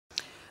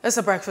It's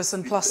a breakfast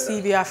on Plus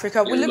TV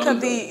Africa. We look at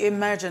the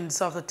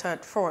emergence of the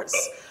third force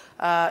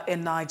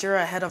in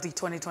Nigeria ahead of the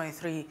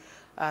 2023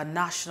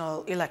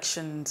 national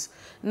elections.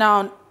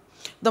 Now,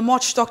 the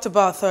much talked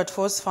about third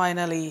force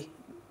finally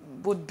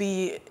would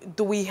be,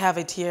 do we have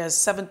it here,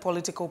 7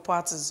 political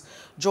parties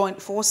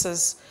joined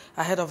forces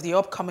ahead of the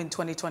upcoming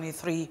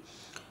 2023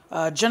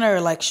 general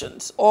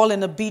elections, all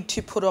in a bid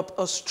to put up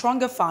a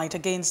stronger fight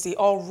against the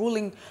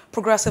all-ruling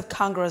Progressive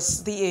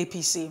Congress, the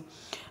APC,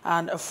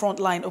 and a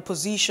frontline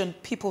opposition,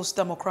 People's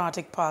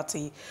Democratic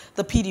Party,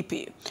 the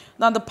PDP.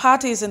 Now, the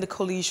parties in the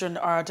coalition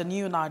are the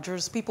New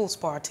Nigeria's People's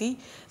Party,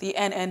 the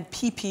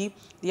NNPP,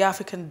 the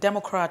African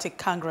Democratic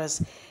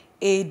Congress,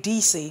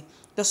 ADC,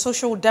 the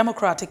Social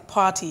Democratic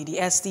Party, the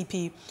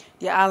SDP,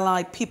 the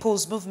Allied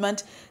People's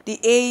Movement, the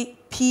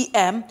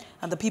APM,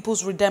 and the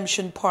People's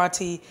Redemption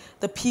Party,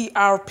 the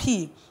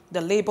PRP,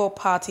 the Labour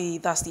Party,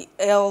 that's the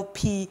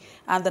LP,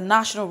 and the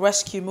National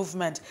Rescue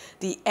Movement,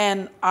 the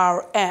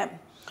NRM.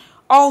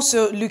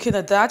 Also, looking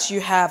at that, you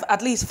have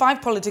at least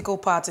 5 political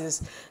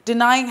parties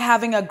denying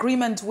having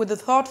agreement with the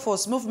Third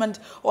Force movement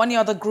or any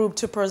other group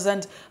to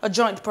present a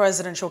joint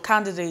presidential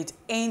candidate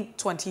in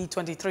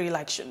 2023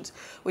 elections.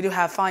 We do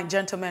have 5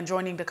 gentlemen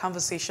joining the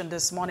conversation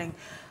this morning.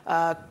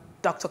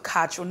 Dr.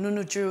 Kach,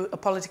 Ononuju, a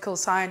political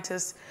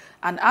scientist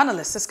and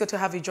analyst. It's good to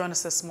have you join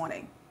us this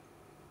morning.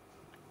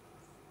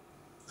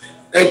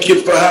 Thank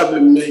you for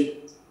having me.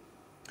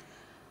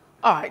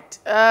 All right.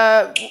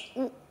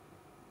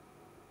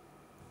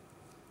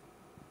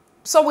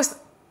 So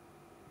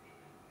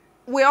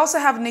we also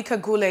have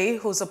Agule,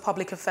 who's a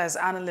public affairs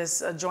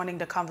analyst, joining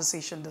the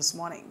conversation this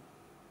morning.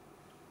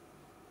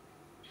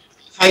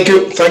 Thank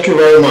you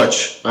very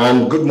much,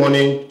 and good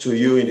morning to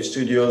you in the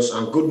studios,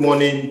 and good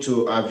morning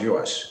to our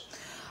viewers.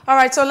 All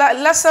right, so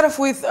let's start off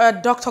with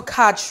Dr.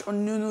 Kach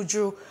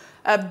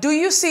Ononuju. Do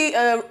you see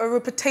a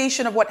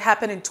repetition of what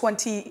happened in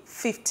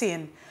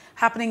 2015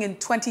 happening in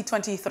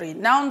 2023?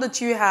 Now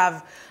that you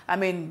have,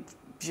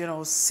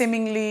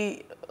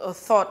 seemingly a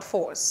third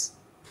force?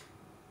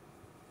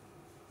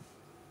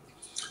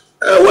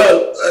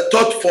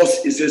 Third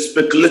force is a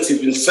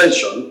speculative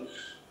insertion.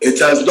 It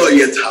has not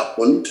yet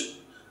happened.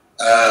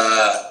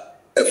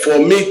 For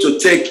me to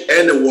take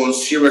anyone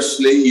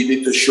seriously, you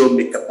need to show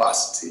me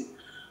capacity.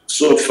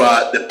 So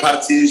far, the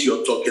parties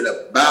you're talking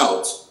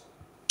about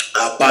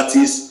are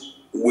parties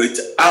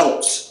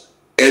without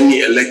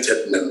any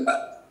elected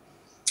member.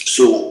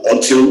 So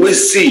until we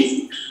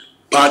see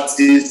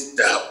parties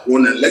that have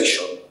won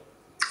election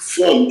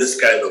form this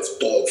kind of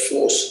third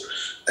force,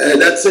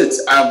 that's it.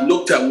 I've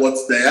looked at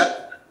what's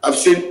there. I've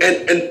seen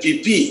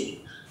NNPP.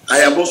 I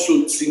have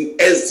also seen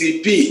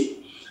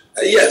SDP.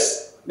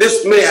 Yes,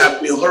 this may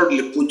have been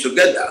hurriedly put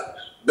together,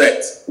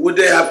 but would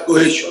they have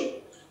cohesion?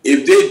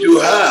 If they do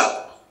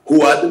have,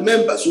 who are the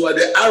members? Who are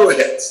the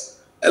arrowheads?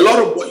 A lot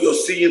of what you're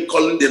seeing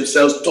calling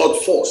themselves third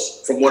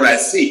force, from what I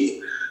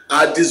see,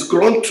 are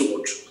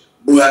disgruntled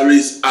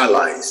Buhari's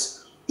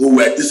allies who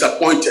were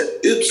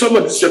disappointed. Some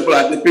of these people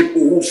are the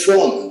people who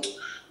formed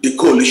the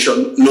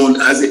coalition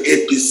known as the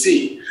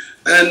APC,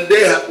 and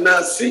they have now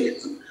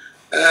seen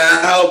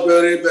how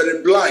very,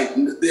 very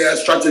blind their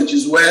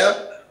strategies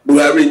were.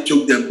 Buhari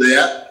took them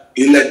there,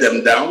 he let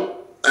them down,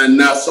 and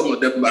now some of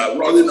them are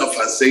running off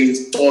and saying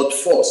third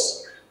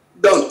force.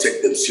 Don't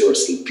take them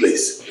seriously,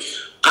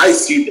 please. I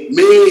see the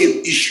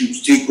main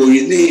issues still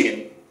going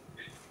in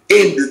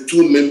the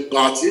 2 main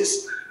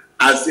parties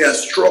as they are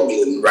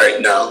struggling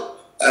right now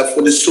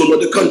for the soul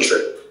of the country.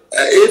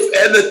 If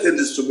anything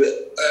is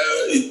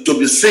to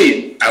be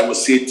seen, I will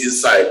see it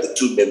inside the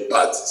 2 main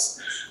parties.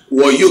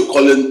 What you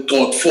calling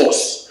third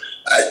force,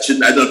 I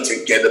don't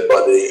think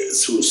anybody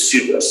who's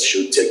serious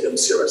should take them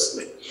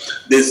seriously.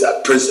 These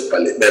are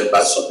principally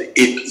members of the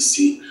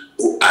APC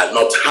who are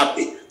not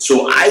happy.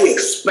 So I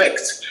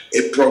expect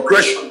a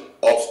progression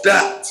of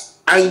that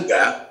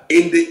anger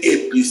in the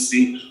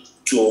APC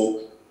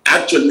to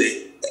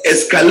actually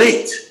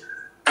escalate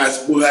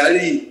as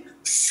Buhari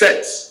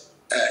sets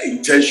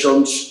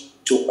intentions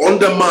to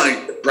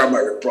undermine the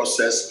primary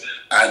process,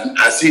 and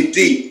as he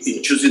did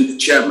in choosing the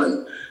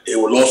chairman, he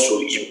will also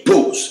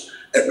impose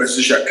a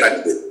presidential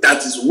candidate.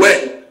 That is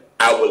when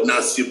I will now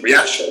see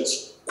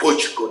reactions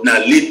which could now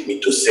lead me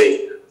to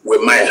say we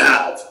might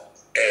have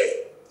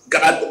a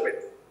gathering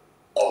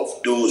of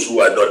those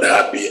who are not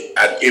happy,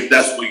 and if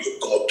that's what you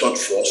call third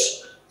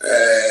force,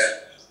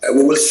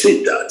 we will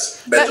see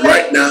that. But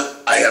right now,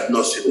 I have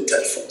not seen the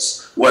third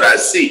force. What I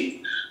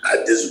see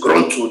are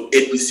disgruntled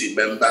APC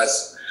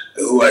members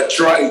who are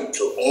trying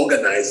to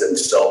organize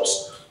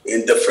themselves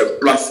in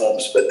different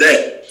platforms. But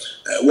then,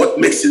 what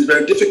makes it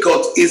very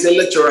difficult is the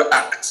Electoral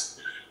Act.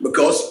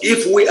 Because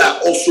if we are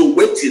also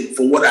waiting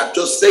for what I've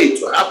just said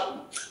to happen,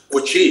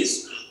 which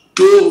is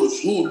those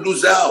who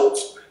lose out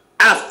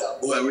after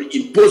Buhari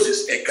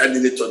imposes a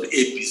candidate on the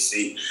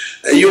APC,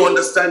 and you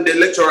understand the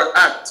Electoral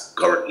Act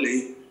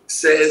currently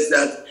says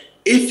that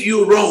if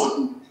you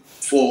run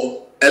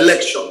for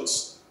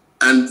elections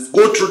and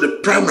go through the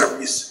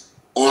primaries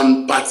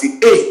on party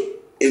A,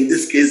 in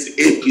this case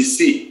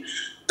APC,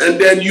 and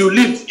then you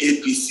leave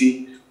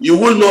APC, you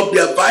will not be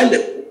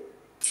available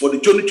for the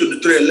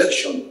 2023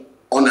 election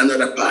on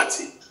another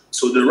party.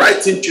 So the right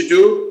thing to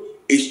do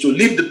is to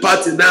leave the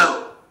party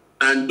now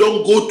and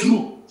don't go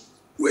through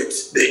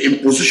with the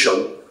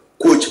imposition,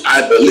 which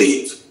I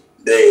believe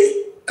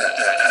the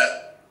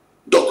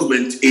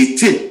document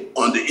 18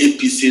 on the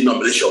APC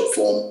nomination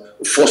form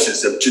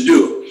forces them to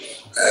do.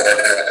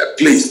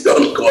 Please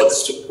don't call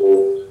these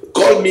people.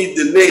 Call me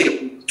the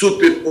name, 2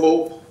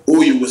 people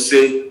who you will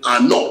say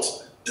are not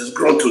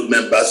disgruntled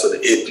members of the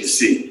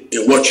APC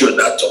in what you're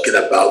now talking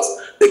about,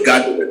 the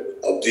gathering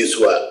of these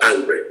who are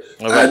angry.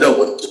 Right. I don't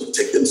want to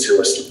take them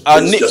seriously.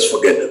 Just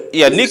forget them.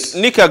 Yeah,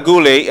 Nick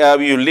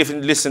Agule, you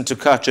listen to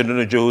Kach and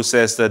Ononuju, who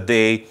says that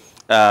they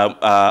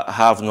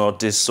have not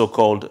this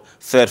so-called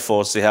third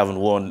force. They haven't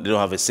won. They don't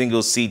have a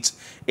single seat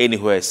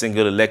anywhere, a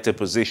single elected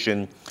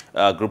position.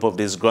 A group of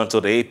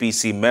disgruntled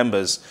APC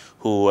members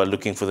who are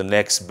looking for the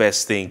next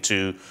best thing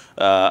to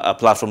a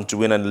platform to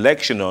win an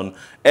election on.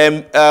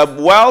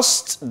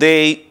 Whilst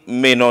they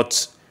may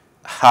not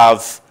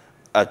have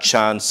a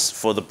chance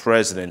for the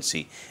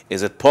presidency,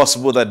 is it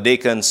possible that they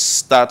can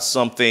start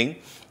something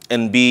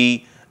and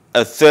be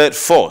a third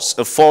force,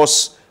 a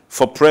force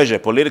for pressure,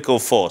 political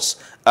force,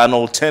 an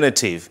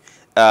alternative,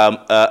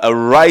 a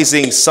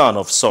rising sun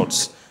of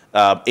sorts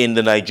in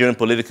the Nigerian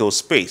political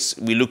space?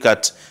 We look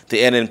at the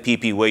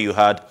NNPP, where you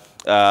have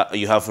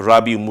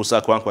Rabiu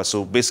Musa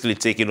Kwankwaso basically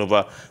taking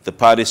over the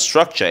party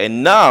structure,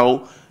 and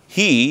now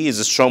he is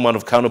a strongman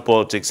of Kano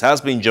politics, has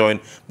been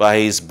joined by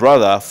his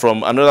brother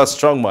from another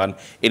strongman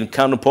in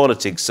Kano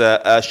politics,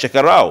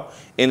 Shekarau,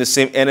 in the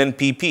same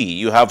NNPP.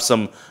 You have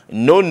some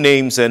known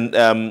names and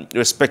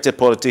respected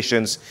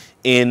politicians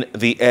in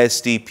the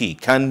SDP.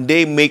 Can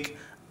they make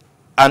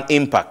an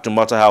impact, no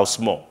matter how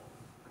small?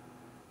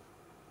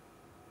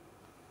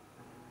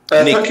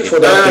 Thank you for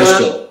that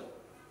question.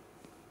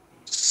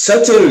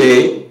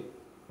 Certainly,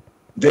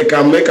 they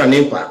can make an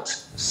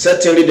impact.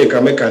 Certainly, they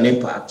can make an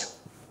impact,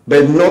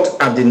 but not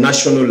at the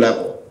national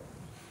level.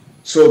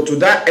 So to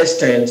that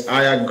extent,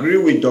 I agree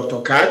with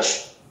Dr.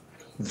 Kach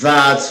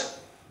that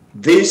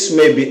this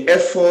may be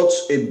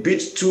efforts a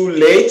bit too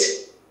late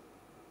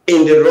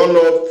in the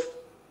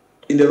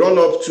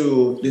run-up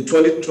to the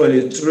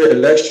 2023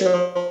 elections,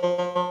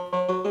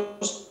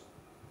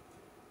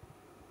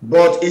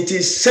 but it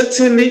is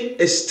certainly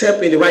a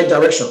step in the right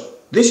direction.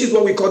 This is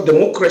what we call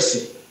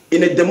democracy.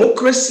 In a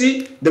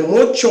democracy, the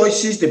more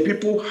choices the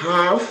people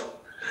have,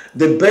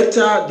 the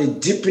better the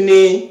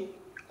deepening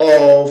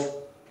of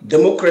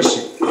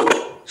democracy.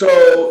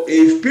 So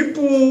if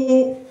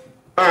people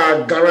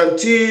are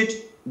guaranteed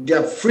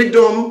their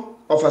freedom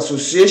of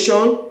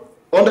association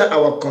under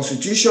our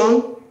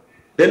constitution,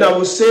 then I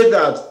would say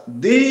that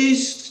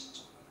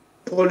these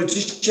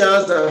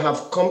politicians that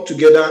have come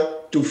together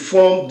to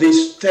form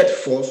this third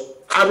force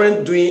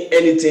aren't doing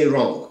anything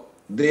wrong.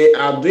 They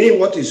are doing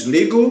what is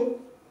legal,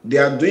 they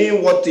are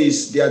doing what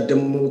is their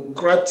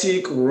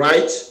democratic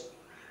right,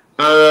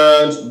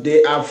 and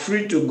they are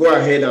free to go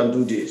ahead and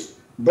do this.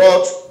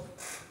 But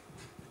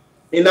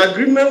in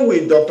agreement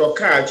with Dr.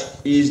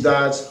 Kach is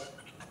that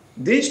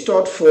this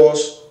third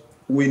force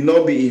will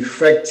not be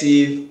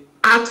effective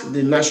at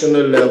the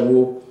national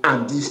level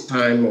at this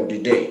time of the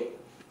day.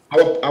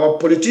 Our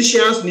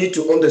politicians need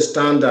to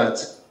understand that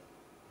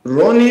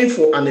running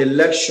for an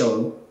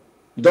election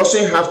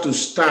doesn't have to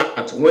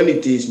start when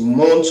it is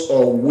months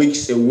or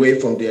weeks away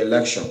from the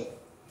election.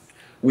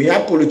 We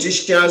have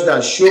politicians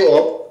that show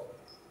up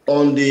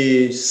on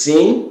the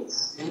scene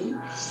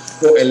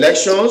for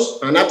elections,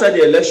 and after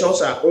the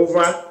elections are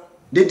over,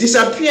 they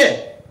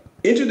disappear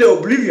into the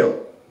oblivion,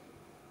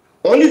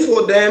 only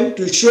for them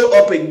to show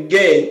up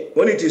again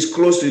when it is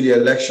close to the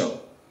election.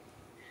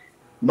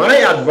 My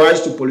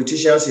advice to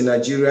politicians in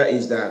Nigeria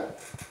is that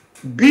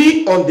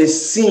be on the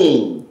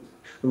scene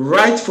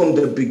right from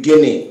the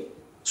beginning.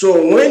 So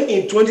when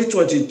in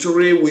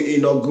 2023 we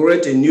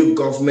inaugurate a new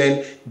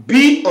government,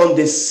 be on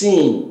the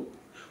scene.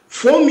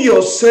 Form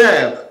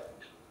yourself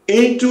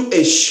into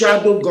a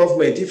shadow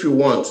government if you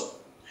want.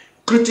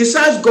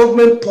 Criticize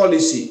government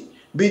policy.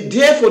 Be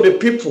there for the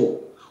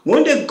people.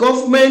 When the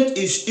government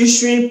is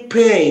issuing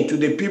pain to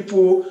the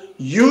people,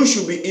 you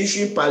should be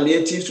issuing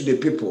palliatives to the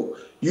people.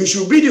 You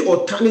should be the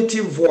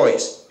alternative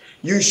voice.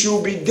 You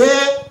should be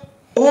there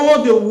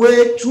all the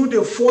way through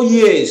the 4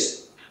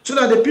 years, so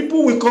that the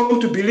people will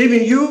come to believe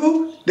in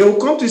you. They will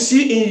come to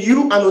see in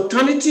you an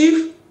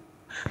alternative.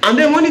 And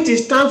then when it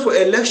is time for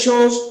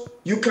elections,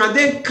 you can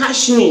then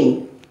cash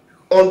in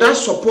on that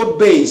support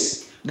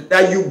base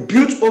that you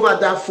built over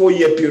that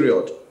 4-year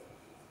period.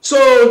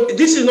 So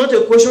this is not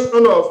a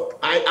question of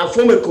I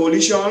form a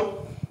coalition,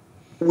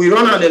 we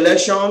run an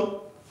election,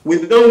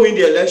 we don't win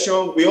the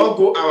election, we all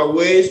go our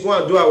ways, go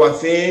and do our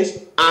things,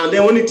 and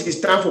then when it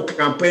is time for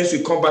campaigns,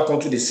 we come back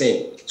onto the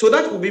scene. So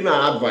that would be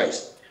my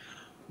advice.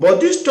 But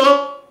this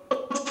third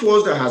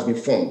force that has been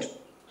formed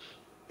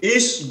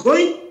is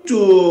going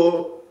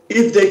to,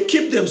 if they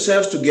keep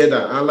themselves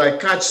together, and like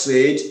Kach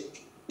said,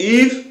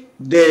 if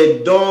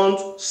they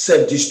don't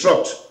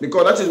self-destruct,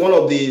 because that is one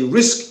of the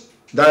risks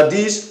that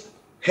these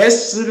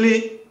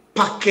hastily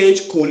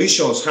packaged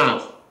coalitions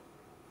have.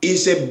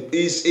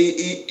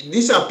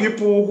 these are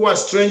people who are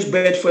strange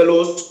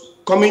bedfellows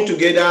coming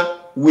together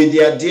with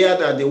the idea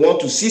that they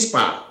want to seize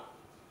power.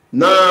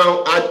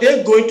 Now, are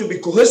they going to be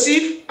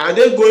cohesive? Are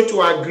they going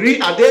to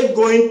agree? Are they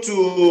going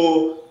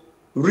to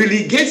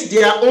relegate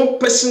their own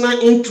personal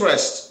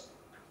interest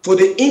for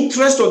the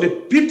interest of the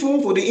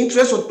people, for the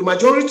interest of the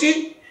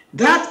majority?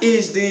 That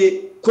is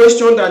the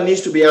question that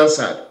needs to be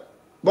answered.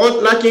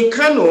 But like in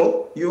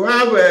Kano, you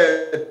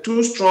have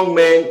two strong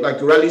men,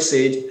 like you rightly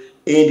said,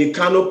 in the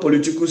Kano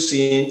political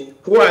scene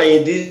who are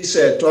in this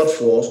third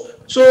force.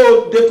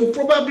 So they could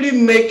probably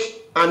make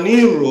an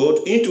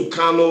inroad into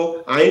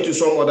Kano and into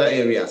some other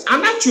areas.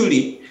 And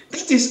actually,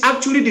 that is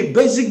actually the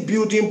basic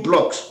building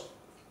blocks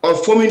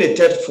of forming a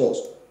third force.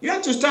 You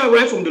have to start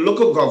right from the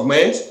local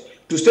government,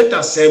 to state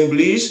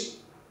assemblies,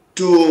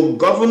 to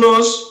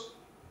governors,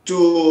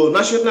 to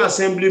National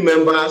Assembly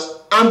members,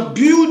 and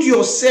build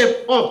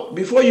yourself up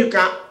before you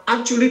can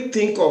actually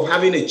think of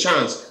having a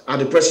chance at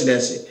the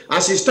presidency.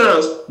 As it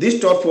stands,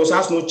 this third force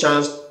has no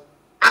chance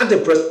at the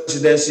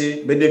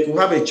presidency, but they could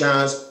have a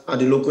chance at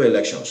the local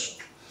elections.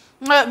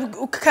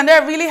 Can they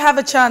really have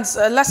a chance?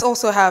 Let's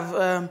also have,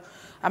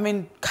 I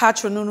mean,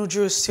 Kach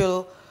Ononuju is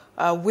still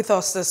with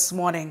us this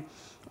morning.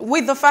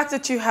 With the fact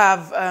that you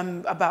have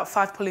about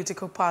 5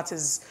 political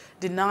parties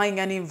denying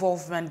any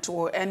involvement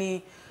or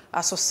any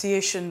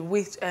association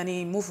with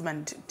any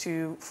movement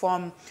to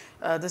form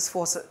this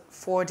force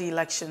for the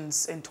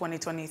elections in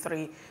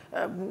 2023,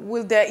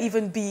 will there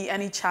even be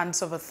any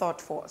chance of a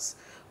third force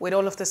with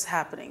all of this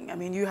happening? I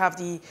mean, you have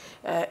the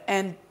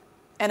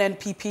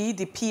NNPP,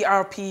 the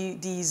PRP,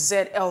 the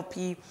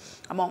ZLP,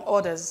 among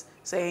others,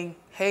 saying,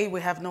 hey,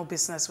 we have no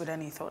business with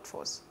any third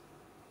force.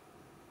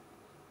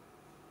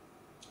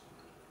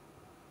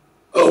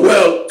 Oh,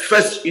 well,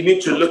 first you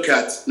need to look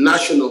at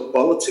national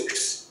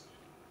politics.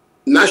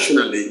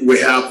 Nationally, we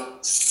have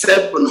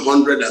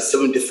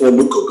 774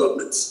 local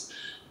governments.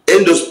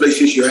 In those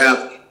places, you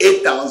have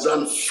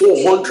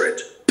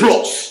 8,400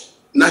 plus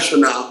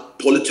national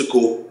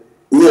political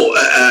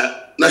wards.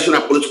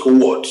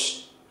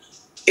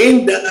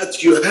 In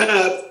that, you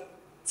have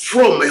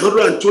from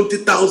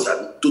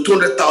 120,000 to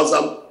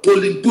 200,000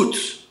 polling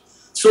booths.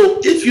 So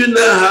if you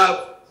now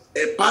have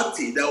a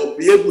party that will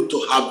be able to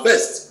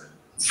harvest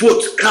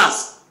votes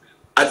cast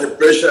at the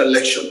presidential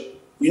election,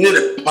 you need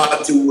a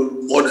party with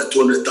more than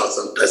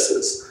 200,000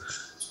 persons.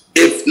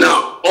 If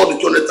now all the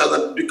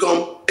 200,000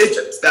 become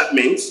agents, that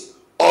means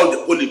all the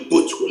polling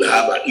booths will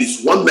have at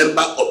least one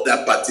member of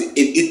that party in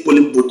each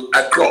polling booth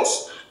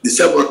across the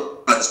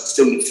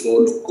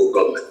 774 local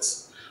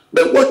governments.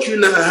 But what you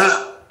now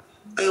have,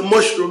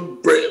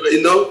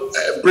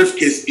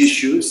 briefcase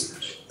issues,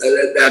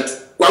 that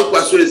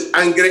Kwankwaso is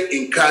angry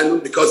in Kano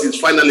because it's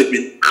finally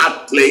been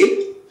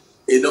outplayed.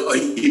 He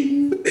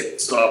made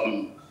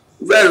some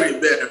very,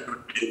 very,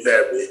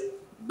 very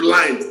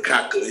blind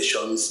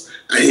calculations,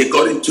 and he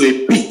got into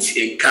a pit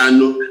in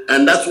Kano,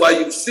 and that's why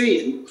you've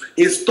seen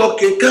he's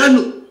stuck in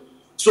Kano.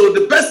 So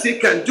the best he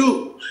can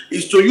do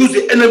is to use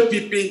the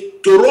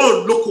NNPP to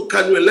run local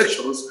Kano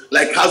elections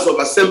like House of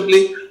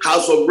Assembly,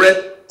 House of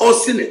Rep, or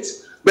Senate,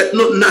 but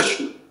not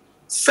national.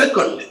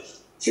 Secondly,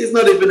 he's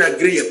not even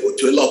agreeable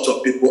to a lot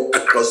of people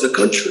across the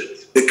country.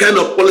 The kind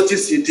of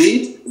politics he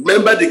did,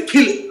 remember the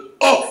killing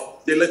of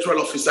the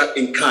electoral officer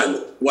in Kano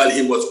while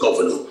he was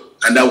governor,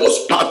 and that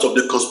was part of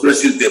the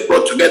conspiracies they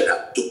brought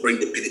together to bring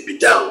the PDP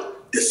down.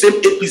 The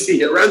same APC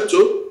he ran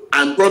to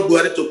and brought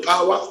Buhari to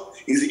power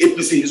is the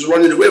APC he's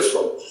running away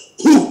from.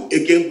 Who,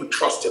 again, would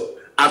trust him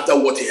after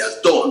what he has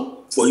done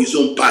for his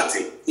own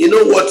party? You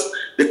know what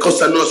the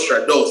Cosa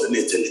Nostra does in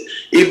Italy?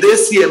 If they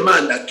see a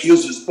man that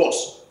kills his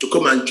boss to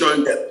come and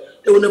join them,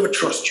 they will never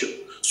trust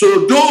you.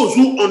 So those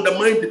who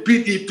undermine the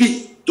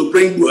PDP to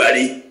bring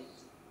Buhari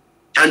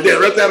and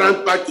then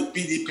run back to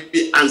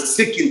PDP and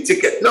seeking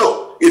ticket.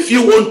 Now, if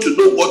you want to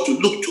know what to,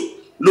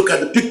 look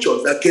at the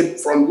pictures that came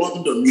from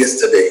London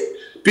yesterday.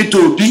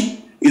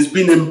 P2B is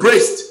being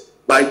embraced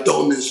by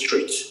Downing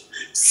Street.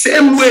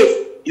 Same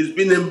way it's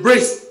been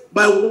embraced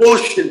by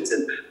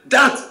Washington.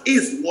 That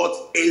is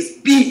what is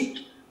big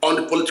on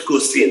the political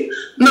scene.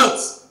 Not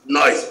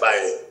noise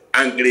by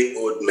angry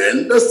old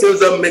men. Those things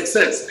don't make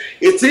sense.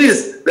 It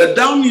is the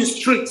Downing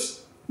Street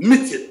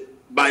meeting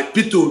by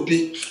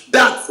P2B.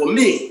 That, for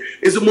me,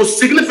 is the most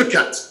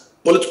significant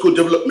political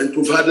development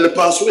we've had in the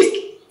past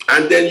week.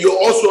 And then you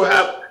also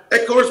have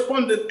a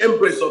corresponding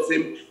embrace of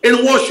him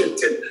in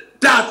Washington.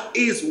 That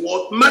is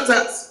what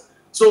matters.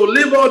 So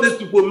leave all these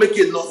people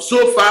making noise.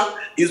 So far,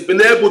 he's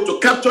been able to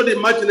capture the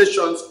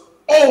imaginations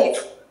of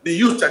the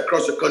youth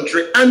across the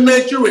country and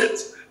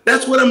Nigerians.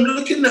 That's what I'm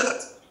looking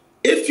at.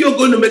 If you're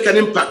going to make an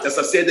impact, as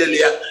I said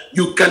earlier,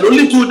 you can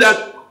only do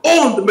that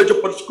on the major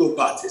political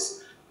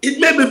parties. It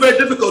may be very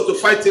difficult to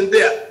fight in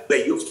there,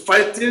 but you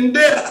fight in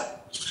there.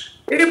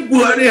 If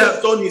Buhari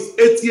has done his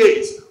 8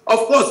 years, of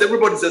course,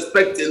 everybody's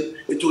expecting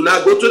it will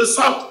now go to the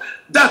south.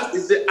 That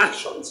is the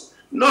actions.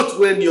 Not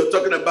when you're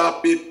talking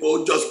about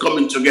people just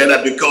coming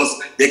together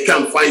because they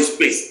can't find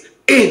space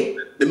in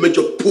the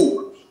major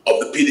pool of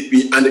the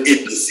PDP and the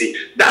APC.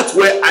 That's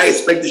where I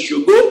expect they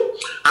should go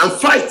and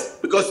fight.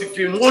 Because if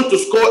you want to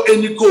score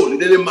any goal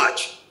in any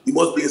match, you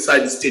must be inside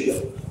the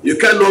stadium. You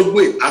cannot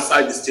win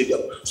outside the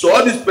stadium. So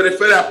all these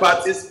peripheral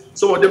parties,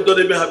 some of them don't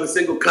even have a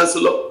single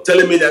councillor,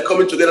 telling me they're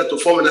coming together to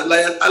form an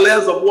alliance.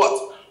 Alliance of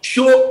what?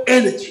 Show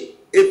energy.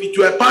 If it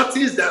were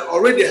parties that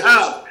already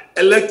have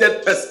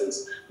elected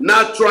persons,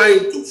 now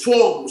trying to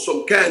form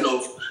some kind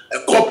of a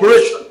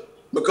corporation,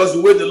 because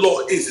the way the law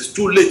is, it's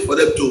too late for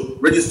them to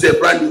register a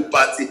brand new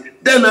party,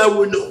 then I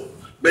will know.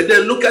 But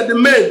then look at the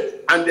men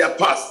and their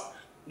past.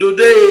 Do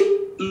they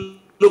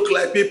look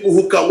like people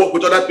who can work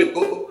with other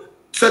people?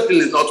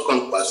 Certainly not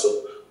compass.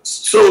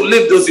 So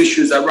leave those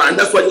issues around.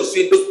 That's why you're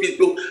seeing those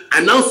people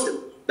announcing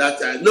that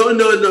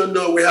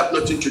no, we have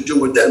nothing to do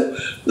with them.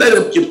 Let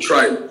them keep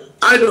trying.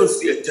 I don't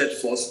see a third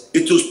force.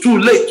 It was too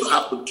late to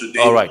happen today.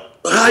 All right.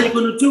 But how are you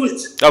going to do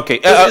it? Okay,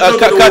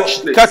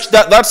 Kach,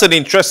 that's an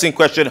interesting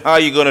question. How are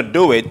you going to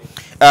do it?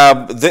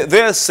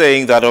 They're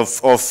saying that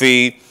of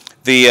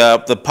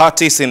the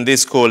parties in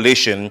this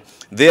coalition,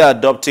 they are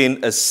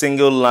adopting a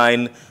single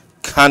line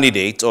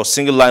candidate or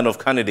single line of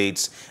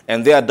candidates,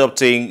 and they're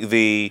adopting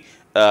the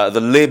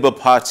Labour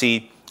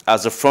Party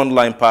as a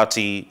frontline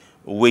party,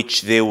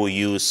 which they will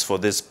use for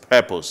this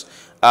purpose.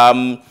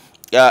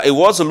 It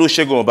was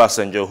Olusegun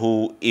Obasanjo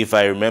who, if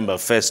I remember,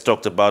 first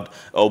talked about,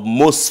 or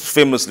most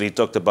famously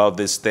talked about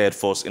this third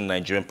force in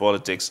Nigerian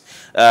politics.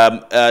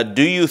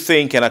 Do you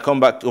think, and I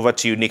come back over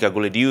to you, Nick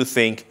Agule, do you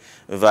think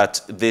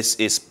that this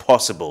is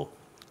possible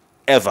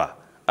ever?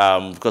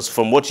 Because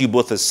from what you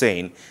both are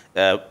saying,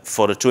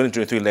 for the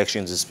 2023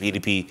 elections, it's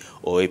PDP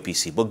or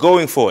APC. But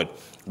going forward,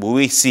 will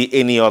we see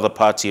any other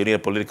party, any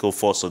other political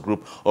force or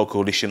group or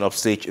coalition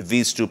upstage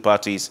these two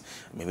parties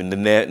maybe in the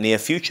near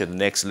future, the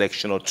next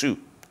election or two?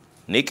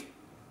 Nick?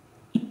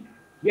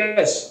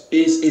 Yes,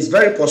 it's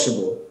very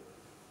possible.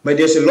 But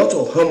there's a lot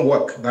of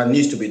homework that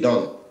needs to be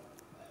done.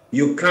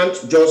 You can't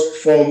just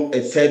form a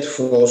third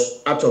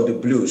force out of the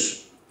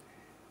blues.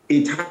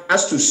 It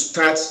has to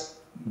start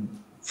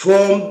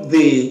from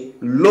the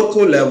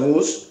local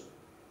levels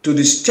to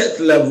the state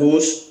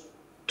levels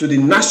to the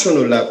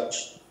national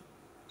levels.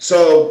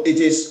 So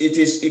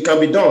it can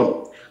be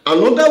done.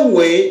 Another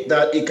way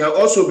that it can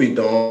also be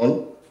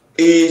done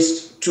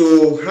is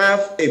to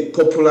have a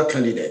popular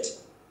candidate.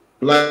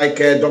 Like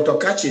Dr.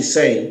 Kach is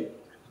saying,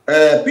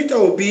 Peter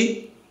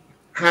Obi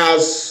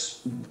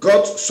has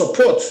got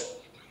support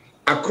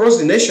across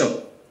the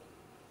nation.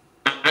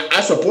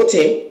 I support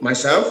him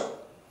myself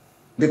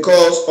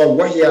because of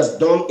what he has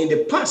done in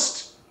the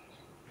past.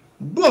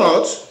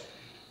 But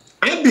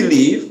I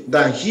believe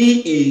that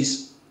he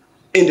is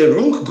in the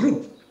wrong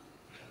group.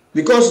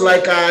 Because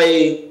like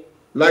I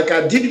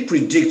did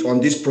predict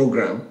on this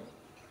program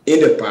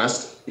in the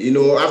past, you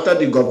know, after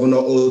the Governor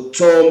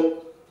Otom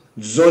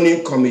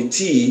zoning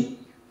committee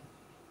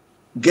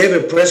gave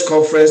a press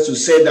conference to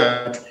say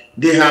that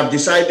they have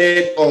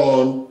decided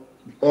on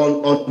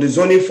the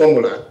zoning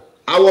formula,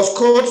 I was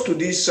called to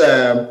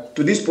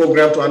this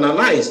program to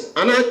analyze,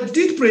 and I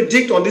did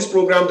predict on this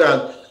program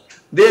that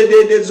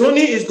the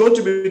zoning is going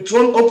to be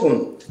thrown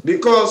open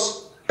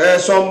because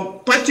some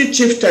party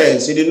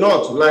chieftains in the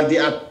north, like the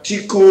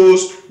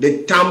Atikos,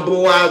 the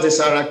Tamboas, the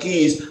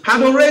Sarakis,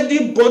 had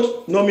already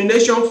bought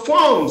nomination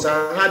forms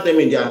and had them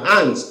in their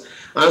hands.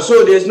 And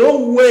so there's no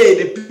way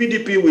the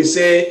PDP will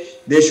say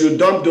they should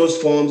dump those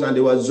forms and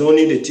they were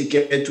zoning the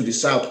ticket to the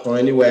south or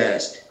anywhere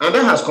else. And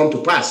that has come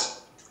to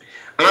pass.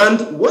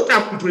 And what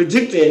I'm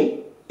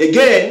predicting,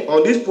 again,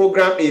 on this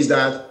program is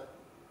that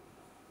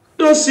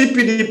I don't see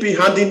PDP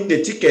handing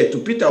the ticket to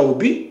Peter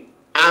Obi.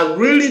 I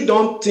really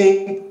don't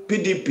think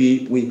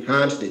PDP will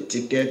hand the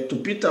ticket to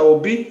Peter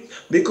Obi,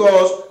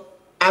 because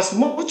as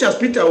much as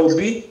Peter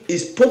Obi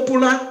is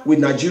popular with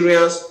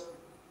Nigerians,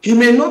 he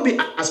may not be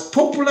as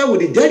popular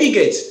with the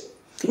delegates,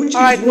 which is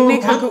what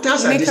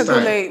matters at this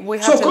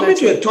time. So coming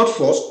to a third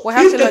force,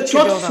 if the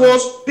third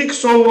force picks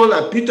someone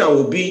like Peter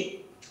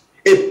Obi,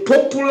 a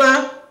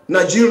popular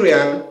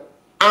Nigerian,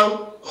 and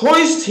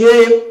hoist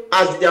him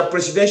as their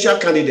presidential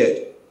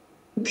candidate,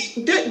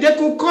 they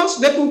could cause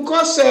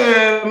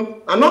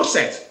an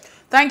upset.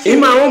 Thank you. In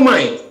my own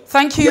mind.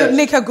 Thank you, Yes.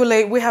 Nick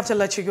Agule. We have to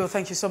let you go.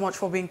 Thank you so much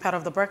for being part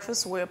of the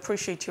breakfast. We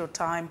appreciate your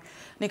time.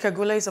 Nick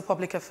Agule is a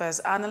public affairs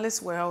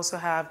analyst. We also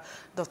have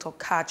Dr.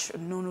 Kach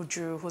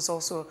Ononuju, who's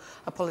also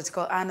a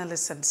political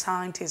analyst and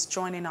scientist,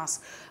 joining us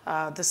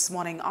this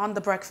morning on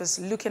the breakfast,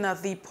 looking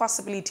at the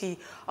possibility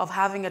of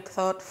having a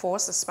third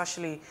force,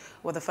 especially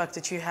with the fact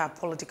that you have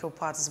political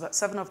parties, about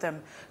 7 of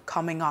them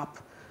coming up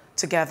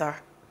together.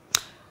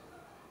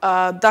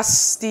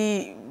 That's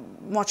the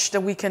much that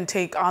we can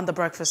take on the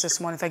breakfast this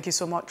morning. Thank you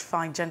so much,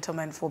 fine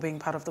gentlemen, for being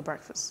part of the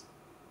breakfast.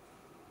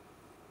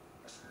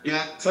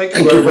 Yeah, thank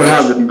you very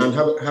much, and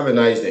have a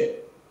nice day.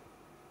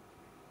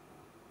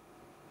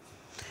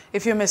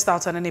 If you missed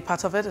out on any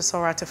part of it, it's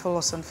all right to follow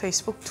us on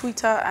Facebook,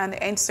 Twitter, and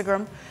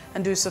Instagram,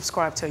 and do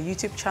subscribe to our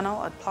YouTube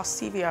channel at Plus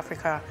TV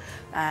Africa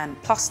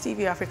and Plus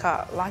TV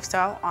Africa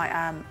Lifestyle. I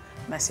am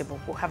Mercy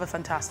Boko. Have a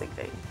fantastic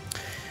day.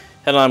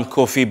 And I'm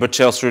Kofi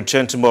Bachels.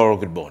 Return tomorrow.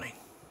 Good morning.